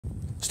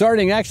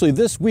Starting actually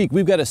this week,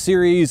 we've got a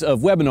series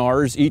of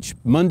webinars each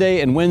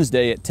Monday and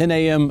Wednesday at 10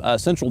 a.m.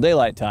 Central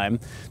Daylight Time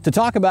to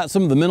talk about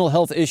some of the mental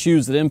health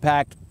issues that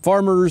impact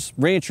farmers,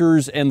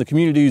 ranchers, and the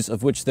communities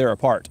of which they're a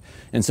part.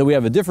 And so we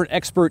have a different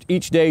expert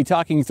each day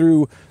talking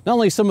through not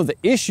only some of the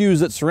issues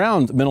that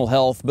surround mental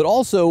health, but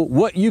also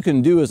what you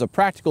can do as a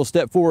practical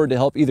step forward to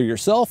help either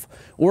yourself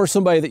or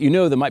somebody that you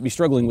know that might be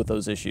struggling with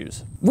those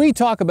issues. We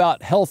talk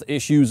about health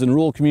issues in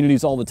rural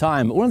communities all the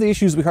time, but one of the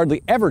issues we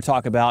hardly ever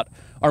talk about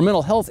are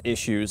mental health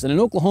issues. And in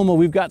Oklahoma,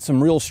 we've got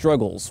some real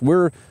struggles.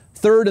 We're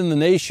third in the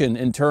nation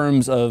in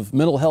terms of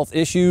mental health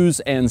issues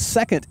and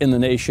second in the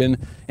nation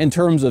in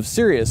terms of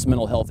serious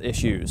mental health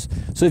issues.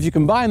 So if you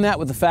combine that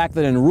with the fact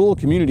that in rural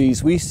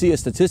communities we see a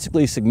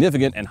statistically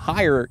significant and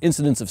higher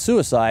incidence of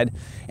suicide,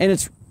 and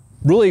it's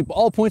really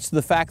all points to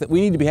the fact that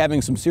we need to be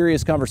having some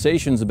serious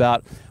conversations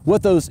about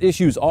what those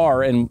issues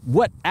are and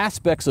what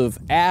aspects of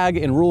ag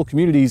and rural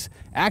communities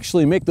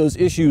actually make those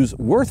issues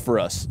worth for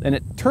us. And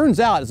it turns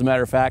out, as a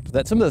matter of fact,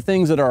 that some of the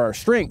things that are our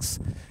strengths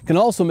can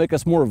also make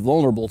us more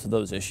vulnerable to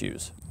those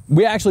issues.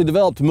 We actually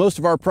developed most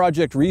of our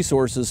project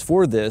resources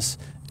for this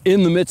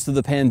in the midst of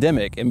the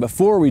pandemic. And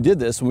before we did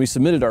this, when we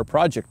submitted our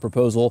project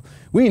proposal,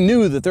 we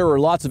knew that there were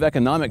lots of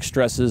economic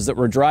stresses that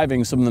were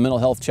driving some of the mental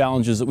health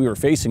challenges that we were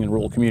facing in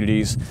rural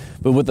communities.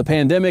 But with the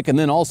pandemic and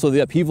then also the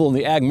upheaval in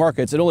the ag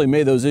markets, it only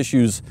made those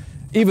issues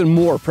even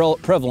more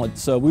prevalent.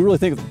 So we really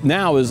think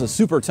now is a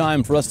super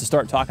time for us to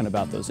start talking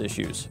about those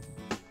issues.